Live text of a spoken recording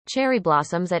Cherry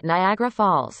blossoms at Niagara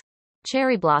Falls.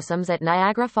 Cherry blossoms at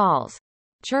Niagara Falls.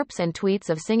 Chirps and tweets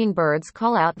of singing birds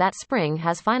call out that spring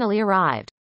has finally arrived.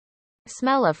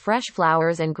 Smell of fresh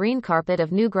flowers and green carpet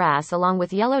of new grass along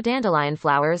with yellow dandelion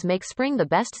flowers make spring the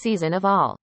best season of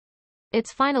all.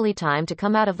 It's finally time to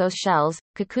come out of those shells,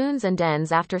 cocoons and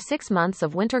dens after 6 months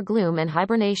of winter gloom and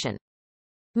hibernation.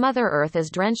 Mother Earth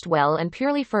is drenched well and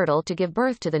purely fertile to give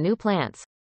birth to the new plants.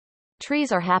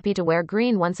 Trees are happy to wear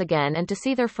green once again and to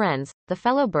see their friends, the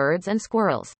fellow birds and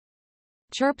squirrels.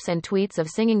 Chirps and tweets of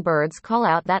singing birds call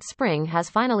out that spring has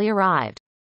finally arrived.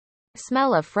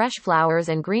 Smell of fresh flowers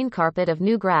and green carpet of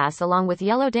new grass along with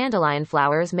yellow dandelion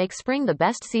flowers make spring the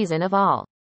best season of all.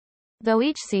 Though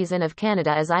each season of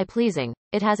Canada is eye-pleasing,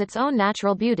 it has its own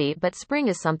natural beauty, but spring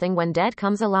is something when dead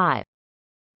comes alive.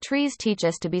 Trees teach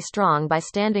us to be strong by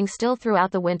standing still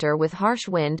throughout the winter with harsh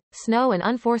wind, snow and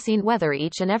unforeseen weather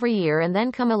each and every year and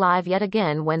then come alive yet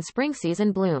again when spring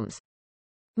season blooms.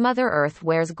 Mother Earth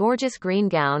wears gorgeous green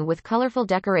gown with colorful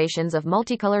decorations of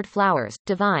multicolored flowers,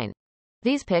 divine.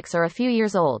 These pics are a few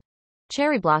years old.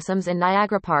 Cherry blossoms in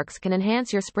Niagara parks can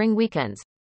enhance your spring weekends.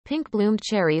 Pink bloomed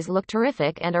cherries look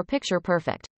terrific and are picture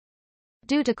perfect.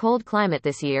 Due to cold climate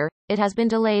this year, it has been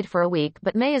delayed for a week,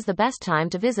 but May is the best time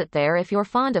to visit there if you're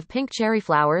fond of pink cherry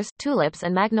flowers, tulips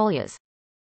and magnolias.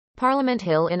 Parliament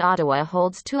Hill in Ottawa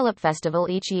holds Tulip Festival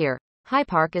each year. High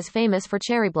Park is famous for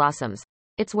cherry blossoms.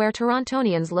 It's where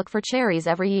Torontonians look for cherries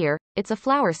every year. It's a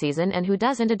flower season and who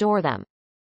doesn't adore them?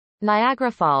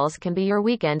 Niagara Falls can be your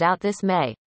weekend out this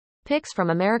May. Pics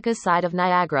from America's side of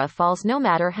Niagara Falls. No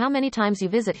matter how many times you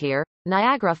visit here,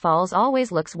 Niagara Falls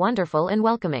always looks wonderful and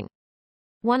welcoming.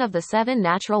 One of the 7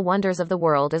 natural wonders of the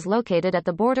world is located at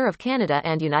the border of Canada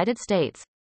and United States.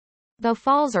 Though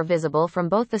falls are visible from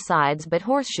both the sides, but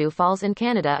Horseshoe Falls in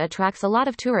Canada attracts a lot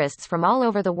of tourists from all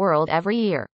over the world every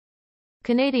year.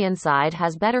 Canadian side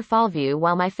has better fall view,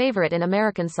 while my favorite in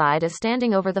American side is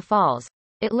standing over the falls.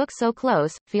 It looks so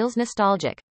close, feels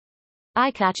nostalgic.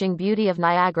 Eye-catching beauty of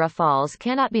Niagara Falls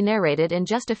cannot be narrated in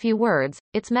just a few words,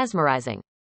 it's mesmerizing.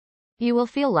 You will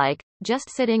feel like just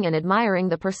sitting and admiring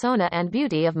the persona and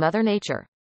beauty of Mother Nature.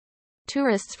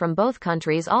 Tourists from both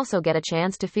countries also get a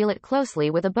chance to feel it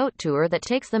closely with a boat tour that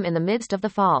takes them in the midst of the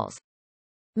falls.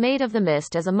 Maid of the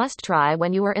Mist is a must-try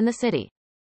when you are in the city.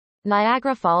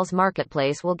 Niagara Falls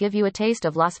Marketplace will give you a taste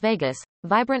of Las Vegas.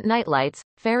 Vibrant nightlights,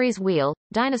 Ferris wheel,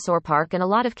 dinosaur park and a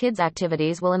lot of kids'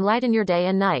 activities will enlighten your day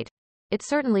and night. It's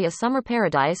certainly a summer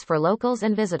paradise for locals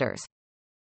and visitors.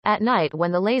 At night,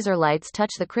 when the laser lights touch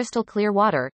the crystal clear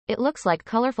water, it looks like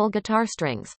colorful guitar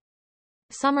strings.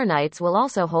 Summer nights will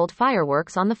also hold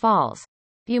fireworks on the falls.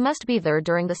 You must be there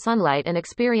during the sunlight and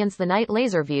experience the night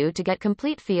laser view to get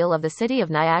complete feel of the city of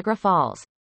Niagara Falls.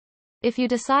 If you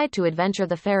decide to adventure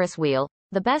the Ferris wheel,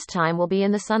 the best time will be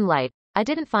in the sunlight. I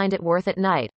didn't find it worth at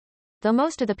night. Though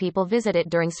most of the people visit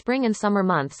it during spring and summer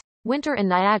months, winter in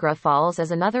Niagara Falls is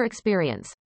another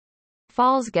experience.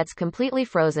 Falls gets completely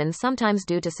frozen sometimes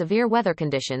due to severe weather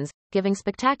conditions, giving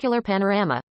spectacular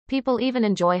panorama. People even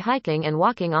enjoy hiking and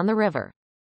walking on the river.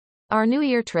 Our New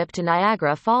Year trip to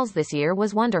Niagara Falls this year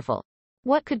was wonderful.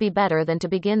 What could be better than to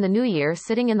begin the new year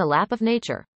sitting in the lap of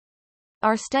nature?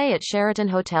 Our stay at Sheraton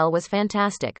Hotel was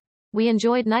fantastic. We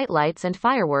enjoyed night lights and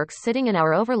fireworks sitting in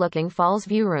our overlooking falls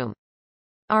view room.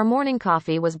 Our morning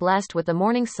coffee was blessed with the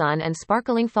morning sun and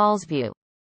sparkling falls view.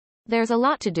 There's a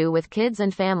lot to do with kids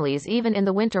and families even in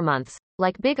the winter months,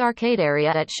 like big arcade area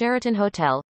at Sheraton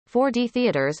Hotel, 4D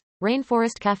theaters,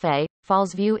 Rainforest Cafe,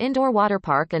 Falls View Indoor Water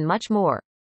Park and much more.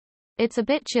 It's a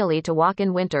bit chilly to walk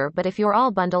in winter, but if you're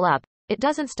all bundled up, it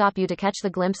doesn't stop you to catch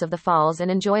the glimpse of the falls and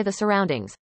enjoy the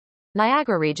surroundings.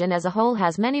 Niagara region as a whole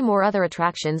has many more other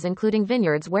attractions, including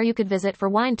vineyards where you could visit for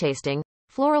wine tasting,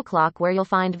 floral clock where you'll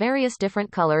find various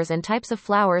different colors and types of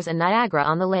flowers, and Niagara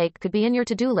on the lake could be in your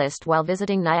to-do list while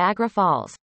visiting Niagara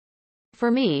Falls.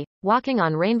 For me, walking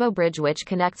on Rainbow Bridge, which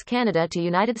connects Canada to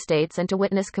United States, and to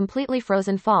witness completely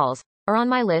frozen falls, are on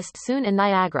my list soon in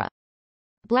Niagara.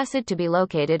 Blessed to be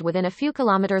located within a few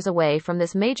kilometers away from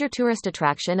this major tourist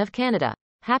attraction of Canada.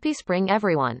 Happy spring,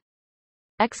 everyone!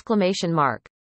 Exclamation mark.